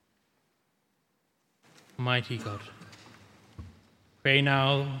Almighty God, pray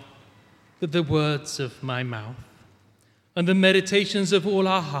now that the words of my mouth and the meditations of all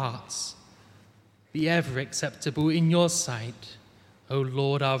our hearts be ever acceptable in your sight, O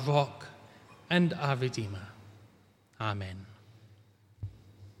Lord, our rock and our Redeemer. Amen.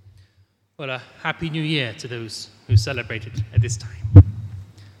 Well, a happy new year to those who celebrated at this time.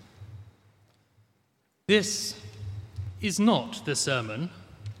 This is not the sermon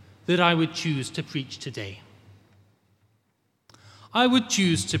that I would choose to preach today. I would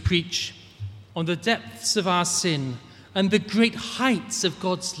choose to preach on the depths of our sin and the great heights of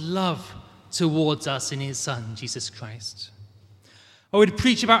God's love towards us in his Son, Jesus Christ. I would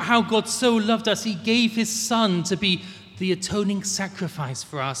preach about how God so loved us, he gave his Son to be the atoning sacrifice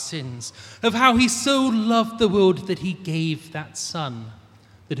for our sins, of how he so loved the world that he gave that Son,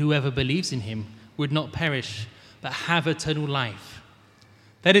 that whoever believes in him would not perish, but have eternal life.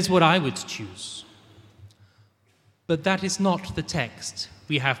 That is what I would choose. But that is not the text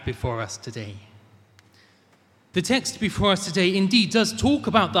we have before us today. The text before us today indeed does talk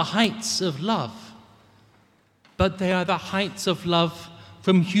about the heights of love, but they are the heights of love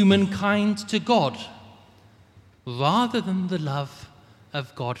from humankind to God, rather than the love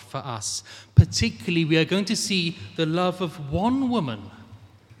of God for us. Particularly, we are going to see the love of one woman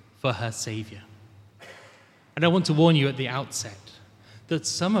for her Saviour. And I want to warn you at the outset that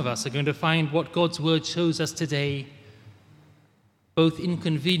some of us are going to find what God's word shows us today both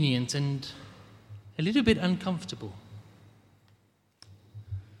inconvenient and a little bit uncomfortable.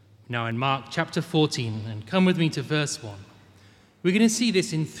 Now in Mark chapter 14, and come with me to verse 1, we're going to see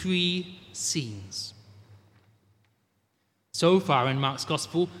this in 3 scenes. So far in Mark's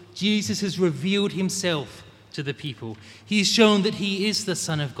gospel, Jesus has revealed himself to the people. He's shown that he is the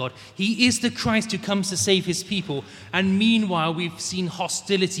Son of God. He is the Christ who comes to save his people. And meanwhile, we've seen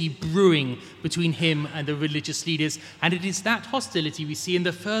hostility brewing between him and the religious leaders. And it is that hostility we see in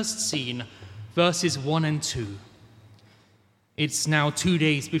the first scene, verses 1 and 2. It's now 2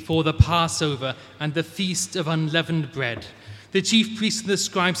 days before the Passover and the Feast of Unleavened Bread. The chief priests and the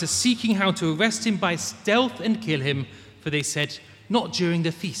scribes are seeking how to arrest him by stealth and kill him, for they said, "Not during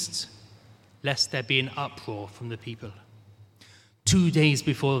the feast, lest there be an uproar from the people." 2 days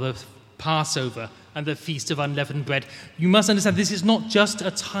before the Passover and the Feast of Unleavened Bread. You must understand this is not just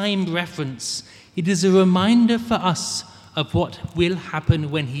a time reference. It is a reminder for us of what will happen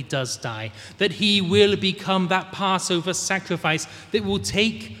when he does die, that he will become that Passover sacrifice that will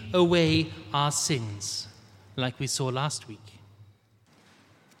take away our sins, like we saw last week.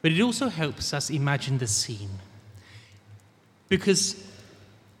 But it also helps us imagine the scene, because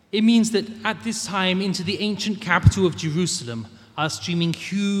it means that at this time into the ancient capital of Jerusalem are streaming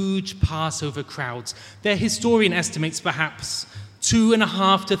huge Passover crowds. Their historian estimates perhaps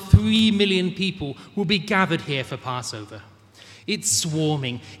 2.5 to 3 million people will be gathered here for Passover. It's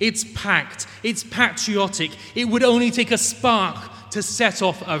swarming, it's packed, it's patriotic. It would only take a spark to set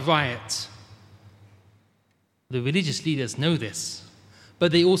off a riot. The religious leaders know this,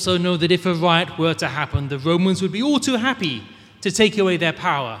 but they also know that if a riot were to happen, the Romans would be all too happy to take away their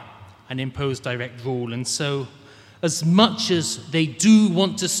power and impose direct rule. And so, as much as they do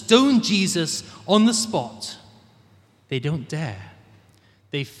want to stone Jesus on the spot, they don't dare.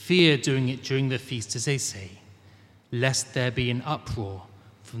 They fear doing it during the feast, as they say, lest there be an uproar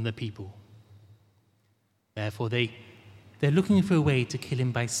from the people. Therefore, they're looking for a way to kill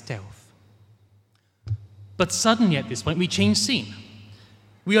him by stealth. But suddenly at this point, we change scene.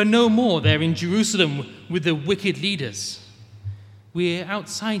 We are no more there in Jerusalem with the wicked leaders. We're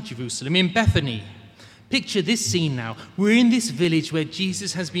outside Jerusalem, in Bethany. Picture this scene now. We're in this village where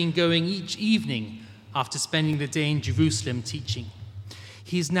Jesus has been going each evening after spending the day in Jerusalem teaching.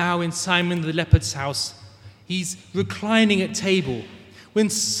 He's now in Simon the leper's house. He's reclining at table when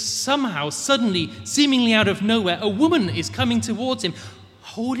somehow, suddenly, seemingly out of nowhere, a woman is coming towards him,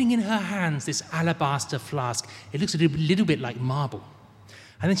 holding in her hands this alabaster flask. It looks a little bit like marble.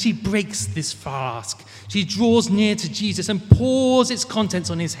 And then she breaks this flask. She draws near to Jesus and pours its contents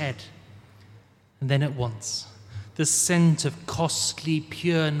on his head. And then at once, the scent of costly,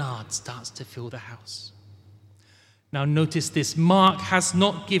 pure nard starts to fill the house. Now notice this. Mark has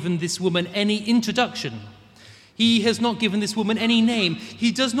not given this woman any introduction. He has not given this woman any name.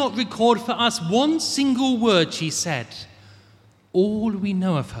 He does not record for us one single word she said. All we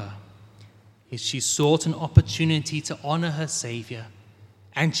know of her is she sought an opportunity to honor her Savior,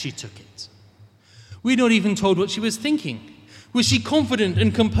 and she took it. We're not even told what she was thinking. Was she confident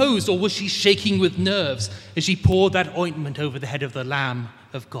and composed, or was she shaking with nerves as she poured that ointment over the head of the Lamb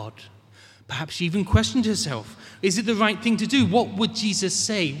of God? Perhaps she even questioned herself. Is it the right thing to do? What would Jesus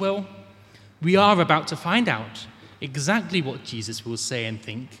say? Well, We are about to find out exactly what Jesus will say and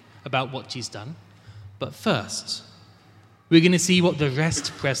think about what she's done. But first, we're going to see what the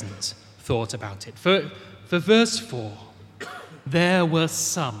rest present thought about it. For verse 4, there were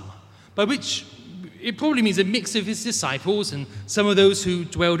some, by which it probably means a mix of his disciples and some of those who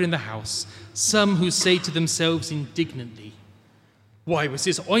dwelled in the house, some who say to themselves indignantly, why was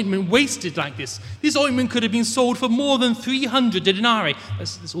this ointment wasted like this? This ointment could have been sold for more than 300 denarii.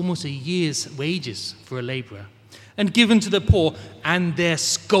 That's almost a year's wages for a laborer. And given to the poor, and they're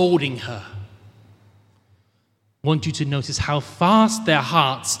scolding her. I want you to notice how fast their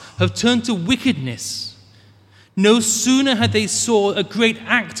hearts have turned to wickedness. No sooner had they saw a great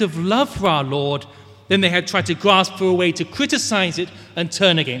act of love for our Lord than they had tried to grasp for a way to criticize it and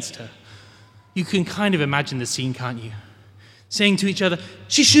turn against her. You can kind of imagine the scene, can't you? Saying to each other,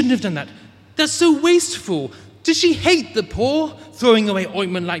 she shouldn't have done that. That's so wasteful. Does she hate the poor? Throwing away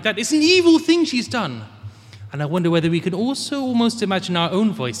ointment like that. It's an evil thing she's done. And I wonder whether we can also almost imagine our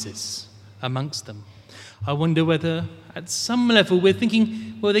own voices amongst them. I wonder whether at some level we're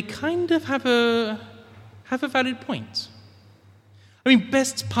thinking, well, they kind of have a valid point. I mean,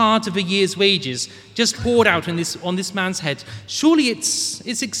 best part of a year's wages just poured out on this man's head. Surely it's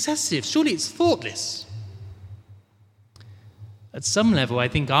excessive. Surely it's thoughtless. At some level, I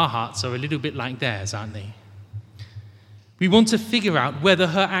think our hearts are a little bit like theirs, aren't they? We want to figure out whether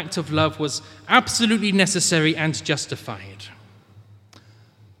her act of love was absolutely necessary and justified.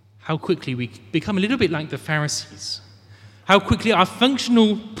 How quickly we become a little bit like the Pharisees. How quickly our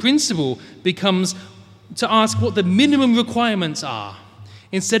functional principle becomes to ask what the minimum requirements are,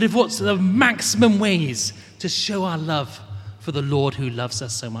 instead of what's the maximum ways to show our love for the Lord who loves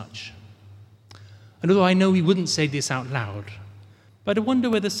us so much. And although I know we wouldn't say this out loud, but I wonder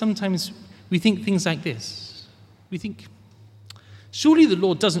whether sometimes we think things like this. We think, surely the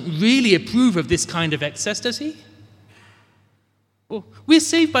Lord doesn't really approve of this kind of excess, does he? Well, we're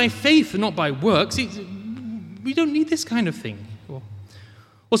saved by faith and not by works. We don't need this kind of thing.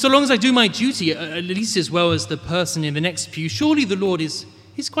 Or so long as I do my duty at least as well as the person in the next pew, surely the Lord is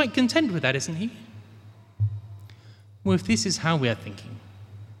quite content with that, isn't he? Well, if this is how we are thinking,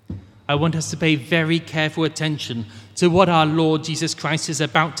 I want us to pay very careful attention to what our Lord Jesus Christ is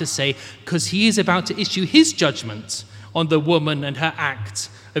about to say, because he is about to issue his judgment on the woman and her act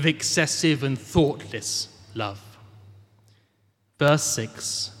of excessive and thoughtless love. Verse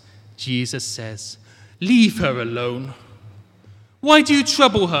 6, Jesus says, "Leave her alone. Why do you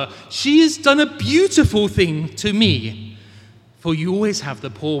trouble her? She has done a beautiful thing to me. For you always have the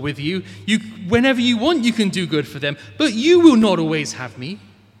poor with you. Whenever you want, you can do good for them, but you will not always have me."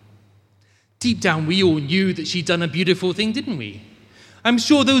 Deep down, we all knew that she'd done a beautiful thing, didn't we? I'm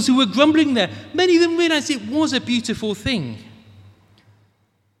sure those who were grumbling there, many of them realized it was a beautiful thing.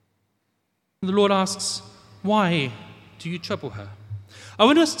 The Lord asks, why do you trouble her? I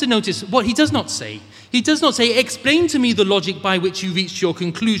want us to notice what he does not say. He does not say, explain to me the logic by which you reached your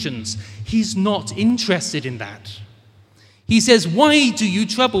conclusions. He's not interested in that. He says, why do you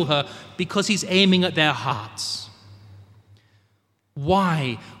trouble her? Because he's aiming at their hearts.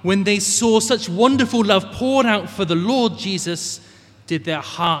 Why, when they saw such wonderful love poured out for the Lord Jesus, did their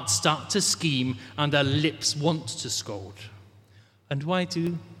hearts start to scheme and their lips want to scold? And why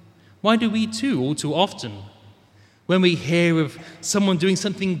do we too, all too often, when we hear of someone doing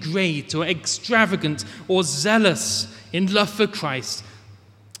something great or extravagant or zealous in love for Christ,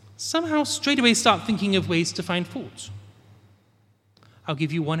 somehow straight away start thinking of ways to find fault? I'll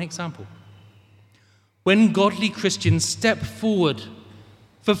give you one example. When godly Christians step forward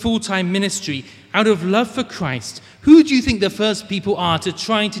for full-time ministry out of love for Christ, who do you think the first people are to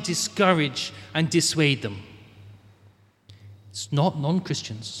try to discourage and dissuade them? It's not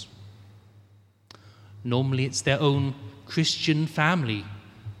non-Christians. Normally it's their own Christian family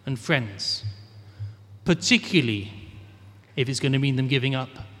and friends, particularly if it's going to mean them giving up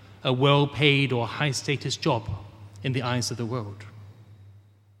a well-paid or high-status job in the eyes of the world.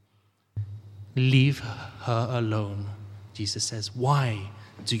 Leave her alone, Jesus says. Why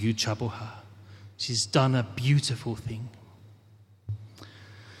do you trouble her? She's done a beautiful thing.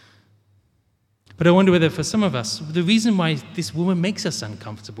 But I wonder whether for some of us, the reason why this woman makes us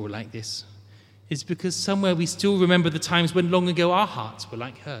uncomfortable like this is because somewhere we still remember the times when long ago our hearts were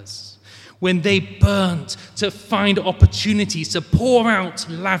like hers, when they burnt to find opportunities to pour out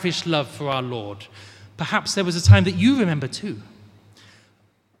lavish love for our Lord. Perhaps there was a time that you remember too,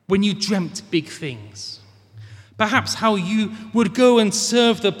 when you dreamt big things. Perhaps how you would go and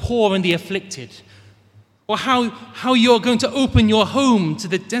serve the poor and the afflicted, or how you are going to open your home to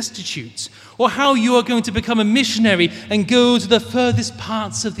the destitute, or how you are going to become a missionary and go to the furthest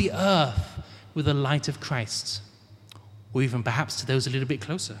parts of the earth with the light of Christ, or even perhaps to those a little bit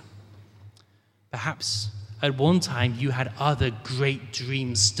closer. Perhaps at one time you had other great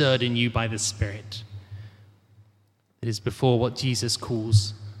dreams stirred in you by the Spirit. It is before what Jesus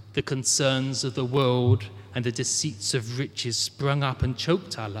calls the concerns of the world and the deceits of riches sprung up and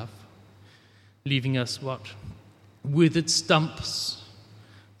choked our love, leaving us what? Withered stumps,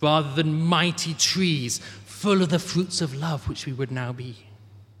 rather than mighty trees full of the fruits of love which we would now be.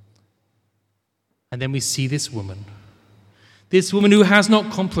 And then we see this woman who has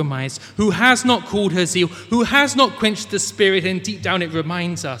not compromised, who has not cooled her zeal, who has not quenched the Spirit, and deep down it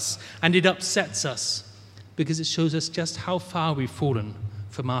reminds us and it upsets us because it shows us just how far we've fallen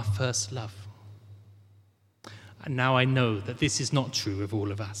from our first love. And now I know that this is not true of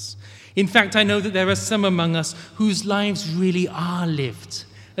all of us. In fact, I know that there are some among us whose lives really are lived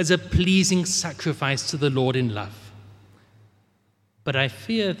as a pleasing sacrifice to the Lord in love. But I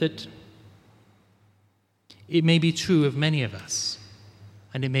fear that it may be true of many of us,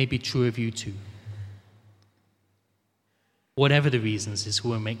 and it may be true of you too. Whatever the reasons this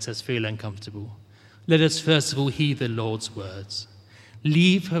woman makes us feel uncomfortable, let us first of all heed the Lord's words.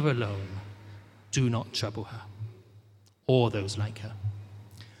 Leave her alone. Do not trouble her, or those like her.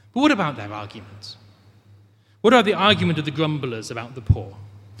 But what about their argument? What about the argument of the grumblers about the poor?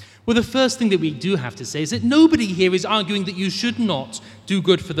 Well, the first thing that we do have to say is that nobody here is arguing that you should not do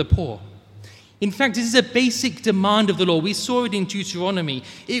good for the poor. In fact, this is a basic demand of the law. We saw it in Deuteronomy.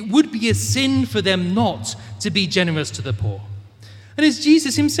 It would be a sin for them not to be generous to the poor. And as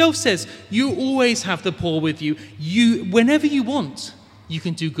Jesus himself says, you always have the poor with you. Whenever you want, you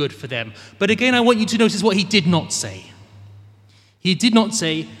can do good for them. But again, I want you to notice what he did not say. He did not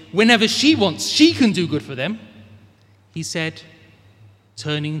say, whenever she wants, she can do good for them. He said,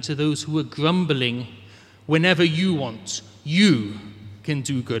 turning to those who are grumbling, whenever you want, you can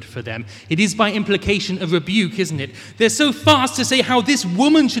do good for them. It is by implication a rebuke, isn't it? They're so fast to say how this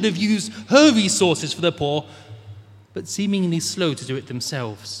woman should have used her resources for the poor, but seemingly slow to do it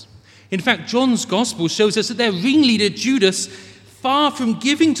themselves. In fact, John's gospel shows us that their ringleader, Judas, far from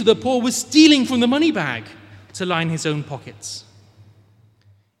giving to the poor, was stealing from the money bag to line his own pockets.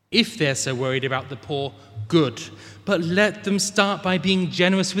 If they're so worried about the poor, good. But let them start by being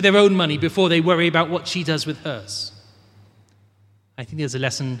generous with their own money before they worry about what she does with hers. I think there's a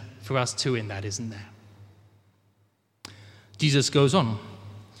lesson for us too in that, isn't there? Jesus goes on.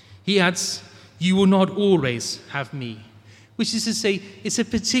 He adds, you will not always have me. Which is to say, it's a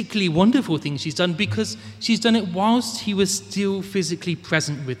particularly wonderful thing she's done because she's done it whilst he was still physically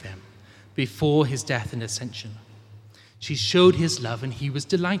present with them before his death and ascension. She showed his love and he was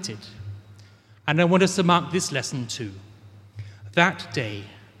delighted. And I want us to mark this lesson too. That day,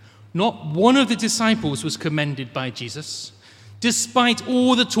 not one of the disciples was commended by Jesus, despite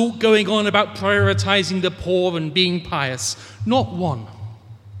all the talk going on about prioritizing the poor and being pious. Not one.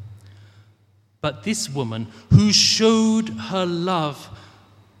 But this woman who showed her love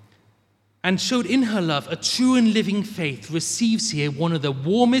and showed in her love a true and living faith receives here one of the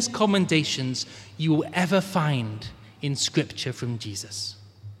warmest commendations you will ever find in Scripture from Jesus.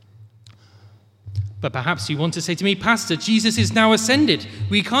 But perhaps you want to say to me, Pastor, Jesus is now ascended.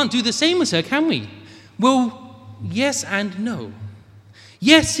 We can't do the same as her, can we? Well, yes and no.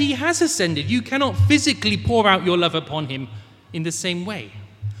 Yes, he has ascended. You cannot physically pour out your love upon him in the same way.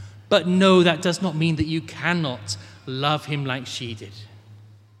 But no, that does not mean that you cannot love him like she did.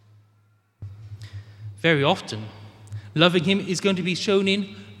 Very often, loving him is going to be shown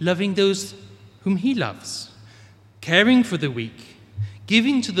in loving those whom he loves, caring for the weak,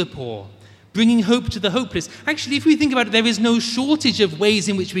 giving to the poor, bringing hope to the hopeless. Actually, if we think about it, there is no shortage of ways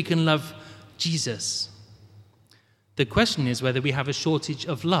in which we can love Jesus. The question is whether we have a shortage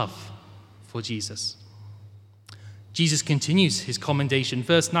of love for Jesus. Jesus continues his commendation.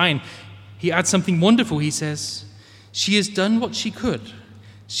 Verse 9, he adds something wonderful. He says, she has done what she could.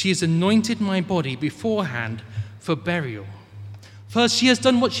 She has anointed my body beforehand for burial. First, she has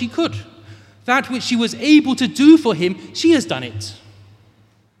done what she could. That which she was able to do for him, she has done it.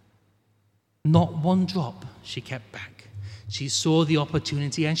 Not one drop she kept back. She saw the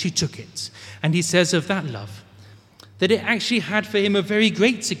opportunity and she took it. And he says of that love, that it actually had for him a very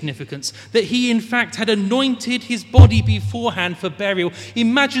great significance, that he in fact had anointed his body beforehand for burial.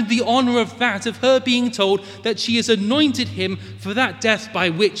 Imagine the honor of that, of her being told that she has anointed him for that death by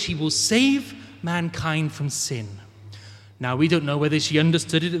which he will save mankind from sin. Now, we don't know whether she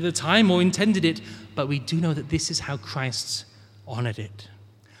understood it at the time or intended it, but we do know that this is how Christ honored it.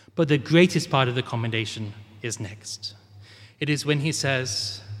 But the greatest part of the commendation is next. It is when he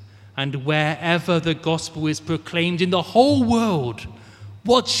says, and wherever the gospel is proclaimed in the whole world,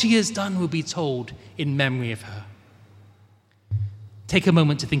 What she has done will be told in memory of her. Take a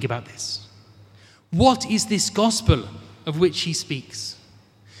moment to think about this. What is this gospel of which he speaks?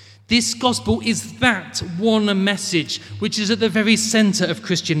 This gospel is that one message which is at the very center of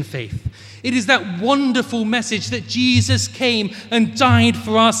Christian faith. It is that wonderful message that Jesus came and died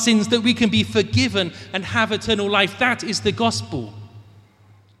for our sins, that we can be forgiven and have eternal life. That is the gospel.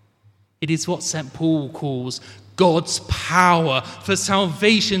 It is what St. Paul calls God's power for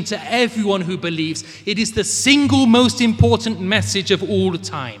salvation to everyone who believes. It is the single most important message of all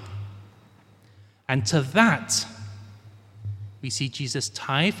time. And to that, we see Jesus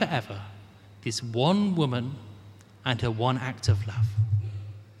tie forever this one woman and her one act of love.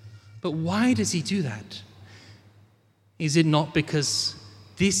 But why does he do that? Is it not because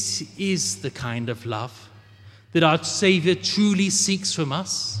this is the kind of love that our Savior truly seeks from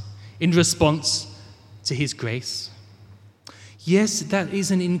us in response to his grace? Yes, that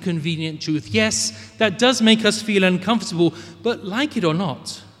is an inconvenient truth. Yes, that does make us feel uncomfortable, but like it or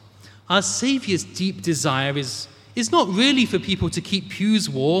not, our Savior's deep desire is not really for people to keep pews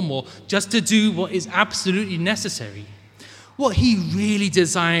warm or just to do what is absolutely necessary. What he really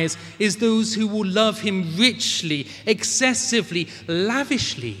desires is those who will love him richly, excessively,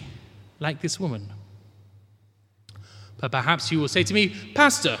 lavishly, like this woman. But perhaps you will say to me,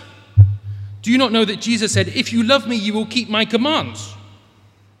 Pastor, do you not know that Jesus said, if you love me, you will keep my commands?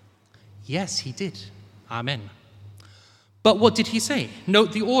 Yes, he did. Amen. But what did he say?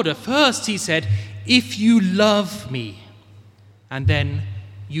 Note the order. First, he said, if you love me, and then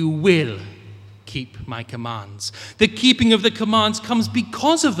you will keep my commands. The keeping of the commands comes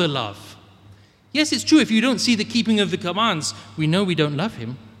because of the love. Yes, it's true, if you don't see the keeping of the commands, we know we don't love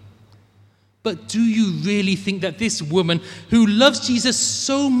him. But do you really think that this woman who loves Jesus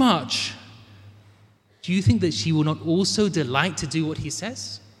so much, do you think that she will not also delight to do what he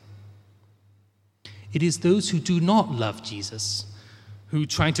says? It is those who do not love Jesus who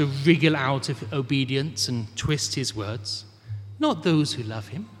try to wriggle out of obedience and twist his words, not those who love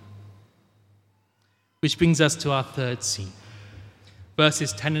him. Which brings us to our third scene,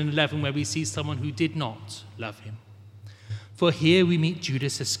 verses 10 and 11, where we see someone who did not love him. For here we meet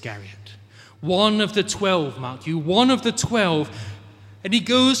Judas Iscariot, one of the 12, mark you, one of the 12, and he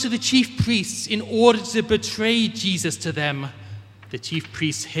goes to the chief priests in order to betray Jesus to them. The chief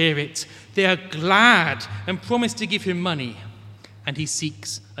priests hear it. They are glad and promise to give him money, and he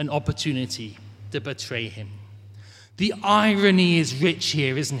seeks an opportunity to betray him. The irony is rich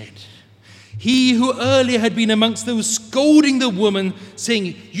here, isn't it? He who earlier had been amongst those scolding the woman,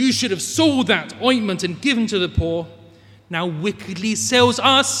 saying, you should have sold that ointment and given to the poor, now wickedly sells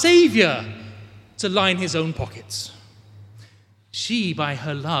our Savior to line his own pockets. She, by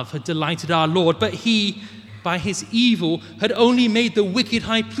her love, had delighted our Lord, but he, by his evil, had only made the wicked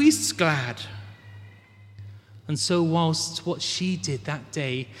high priests glad. And so whilst what she did that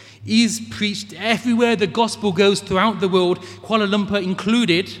day is preached everywhere the gospel goes throughout the world, Kuala Lumpur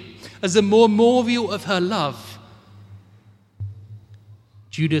included, as a memorial of her love,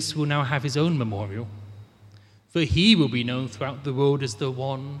 Judas will now have his own memorial, for he will be known throughout the world as the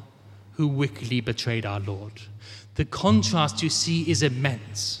one who wickedly betrayed our Lord. The contrast you see is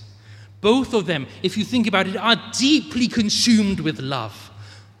immense. Both of them, if you think about it, are deeply consumed with love.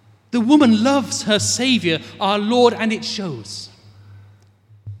 The woman loves her Savior, our Lord, and it shows.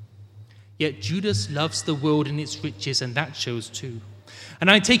 Yet Judas loves the world and its riches, and that shows too. And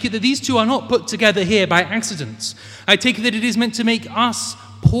I take it that these two are not put together here by accident. I take it that it is meant to make us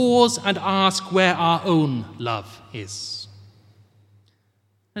pause and ask where our own love is.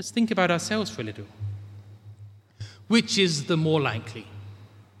 Let's think about ourselves for a little. Which is the more likely?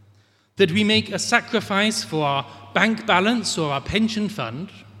 That we make a sacrifice for our bank balance or our pension fund,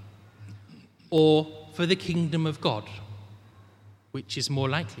 or for the kingdom of God? Which is more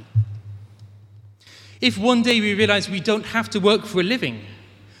likely? If one day we realize we don't have to work for a living,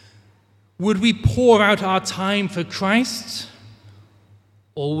 would we pour out our time for Christ,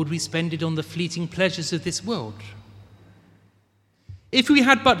 or would we spend it on the fleeting pleasures of this world? If we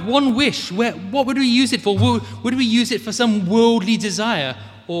had but one wish, what would we use it for? Would we use it for some worldly desire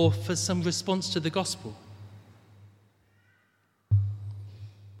or for some response to the gospel?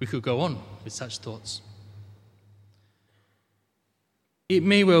 We could go on with such thoughts. It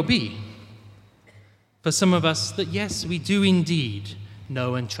may well be for some of us that yes, we do indeed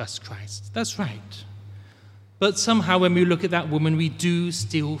know and trust Christ. That's right. But somehow when we look at that woman, we do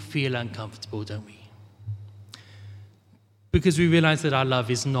still feel uncomfortable, don't we? Because we realize that our love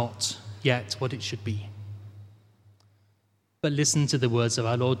is not yet what it should be. But listen to the words of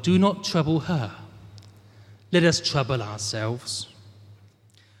our Lord. Do not trouble her. Let us trouble ourselves.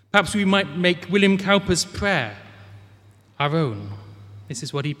 Perhaps we might make William Cowper's prayer our own. This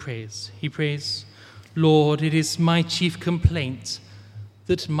is what he prays. He prays, Lord, it is my chief complaint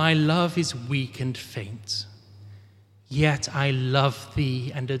that my love is weak and faint. Yet I love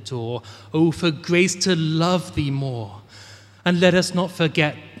thee and adore. Oh, for grace to love thee more. And let us not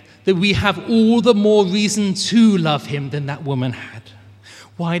forget that we have all the more reason to love him than that woman had.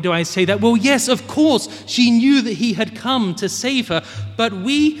 Why do I say that? Well, yes, of course, she knew that he had come to save her, but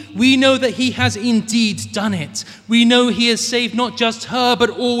we know that he has indeed done it. We know he has saved not just her,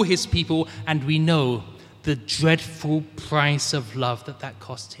 but all his people, and we know the dreadful price of love that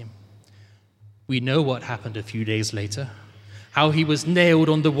cost him. We know what happened a few days later, how he was nailed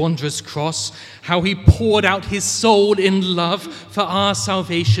on the wondrous cross, how he poured out his soul in love for our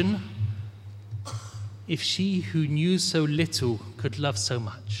salvation. If she who knew so little could love so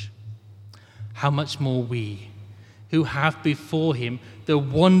much, how much more we, who have before him the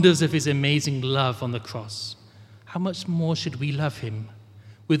wonders of his amazing love on the cross, how much more should we love him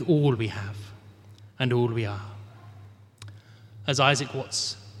with all we have and all we are? As Isaac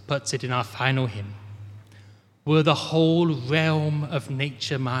Watts puts it in our final hymn, were the whole realm of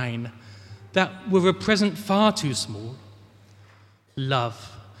nature mine, that were a present far too small,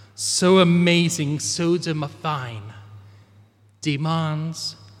 love, so amazing, so divine,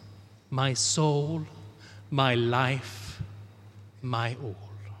 demands my soul, my life, my all.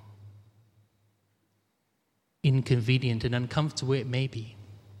 Inconvenient and uncomfortable it may be,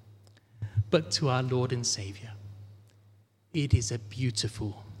 but to our Lord and Savior, it is a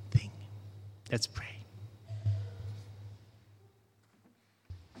beautiful thing. Let's pray.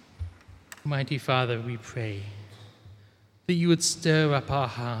 Mighty Father, we pray that you would stir up our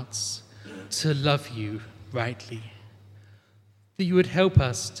hearts to love you rightly, that you would help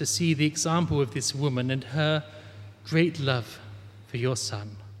us to see the example of this woman and her great love for your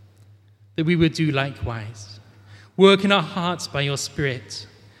Son, that we would do likewise. Work in our hearts by your Spirit.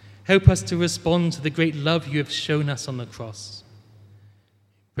 Help us to respond to the great love you have shown us on the cross.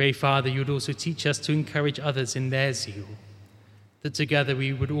 Pray, Father, you would also teach us to encourage others in their zeal, that together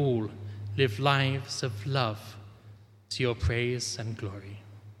we would all live lives of love to your praise and glory.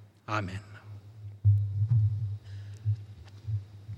 Amen.